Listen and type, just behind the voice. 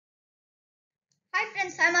Hi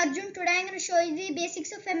friends, I'm Arjun. Today I'm going to show you the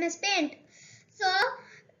basics of MS Paint. So,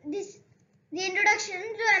 this the introduction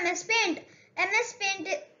to MS Paint.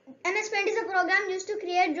 MS Paint is a program used to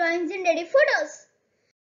create drawings and edit photos.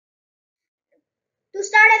 To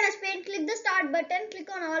start MS Paint, click the Start button, click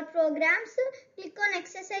on All Programs, click on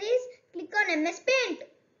Accessories, click on MS Paint.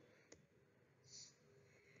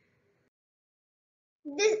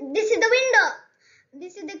 This is the window.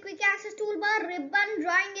 This is the Quick Access toolbar, ribbon,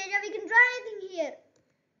 drawing area. We can draw anything here.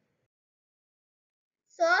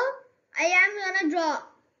 So, I am going to draw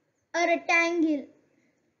a rectangle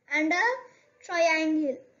and a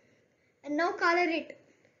triangle, and now color it.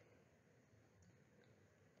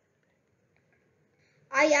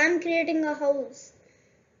 I am creating a house.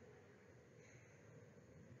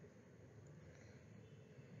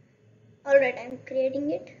 Alright, I'm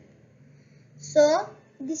creating it. So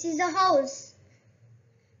this is a house.